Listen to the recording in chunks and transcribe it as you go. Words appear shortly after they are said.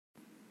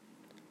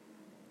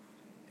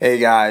Hey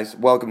guys,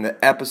 welcome to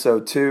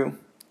episode 2,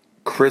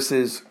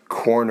 Chris's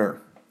Corner.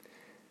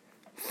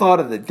 Thought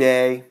of the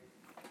day,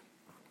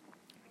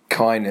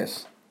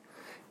 kindness.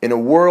 In a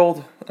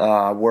world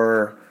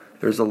where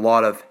there's a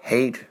lot of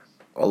hate,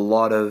 a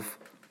lot of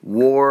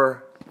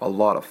war, a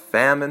lot of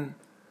famine,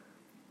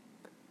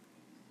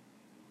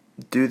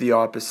 do the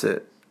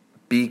opposite.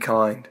 Be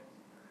kind.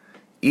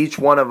 Each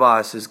one of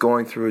us is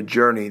going through a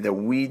journey that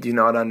we do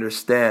not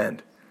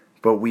understand,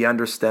 but we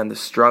understand the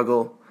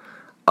struggle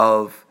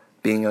of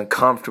being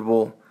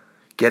uncomfortable,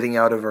 getting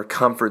out of our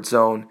comfort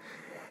zone,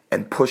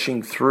 and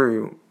pushing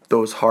through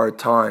those hard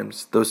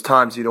times. Those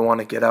times you don't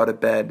want to get out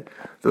of bed.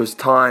 Those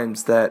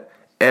times that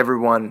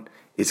everyone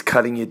is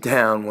cutting you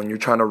down when you're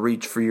trying to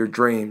reach for your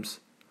dreams.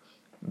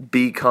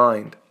 Be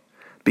kind.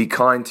 Be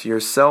kind to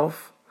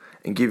yourself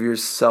and give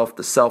yourself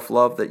the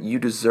self-love that you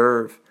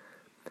deserve.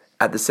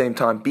 At the same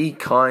time, be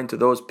kind to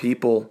those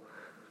people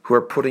who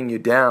are putting you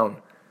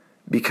down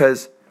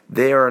because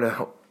they are in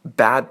a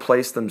bad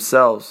place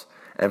themselves.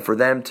 And for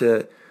them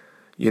to,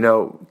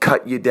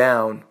 cut you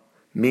down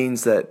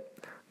means that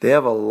they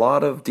have a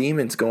lot of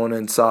demons going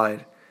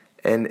inside.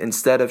 And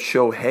instead of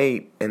show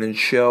hate and then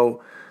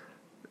show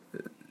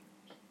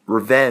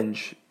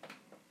revenge,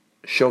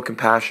 show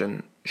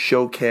compassion,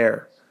 show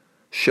care,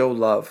 show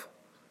love.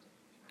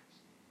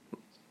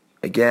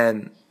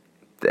 Again,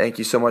 thank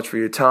you so much for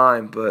your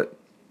time, but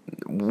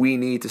we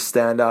need to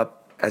stand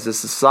up as a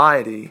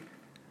society,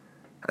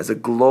 as a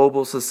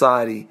global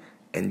society,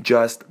 and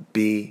just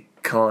be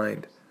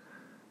kind.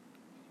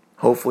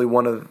 Hopefully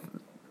one of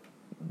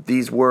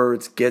these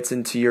words gets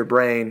into your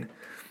brain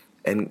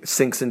and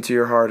sinks into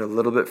your heart a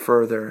little bit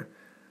further.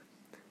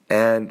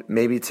 And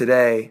maybe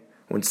today,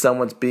 when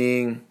someone's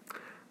being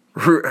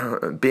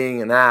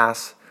an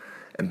ass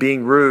and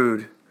being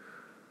rude,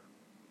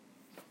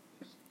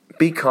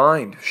 be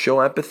kind, show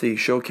empathy,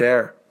 show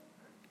care.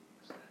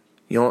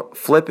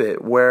 Flip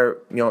it where,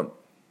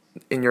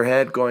 in your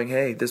head going,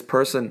 hey, this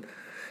person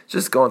is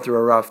just going through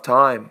a rough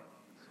time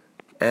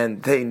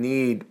and they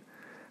need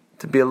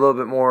to be a little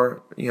bit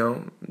more,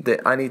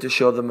 I need to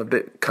show them a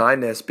bit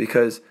kindness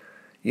because,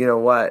 you know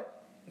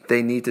what,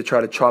 they need to try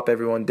to chop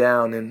everyone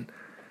down and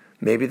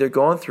maybe they're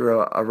going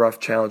through a rough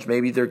challenge.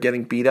 Maybe they're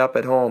getting beat up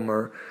at home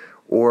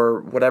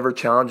or whatever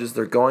challenges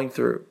they're going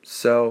through.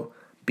 So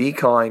be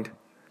kind.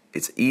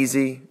 It's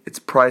easy. It's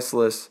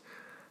priceless.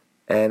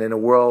 And in a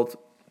world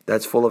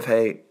that's full of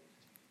hate,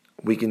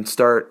 we can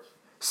start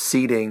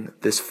seeding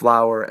this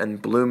flower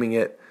and blooming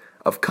it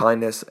of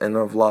kindness and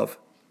of love.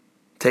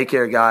 Take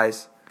care,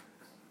 guys.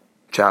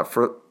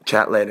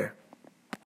 Chat later.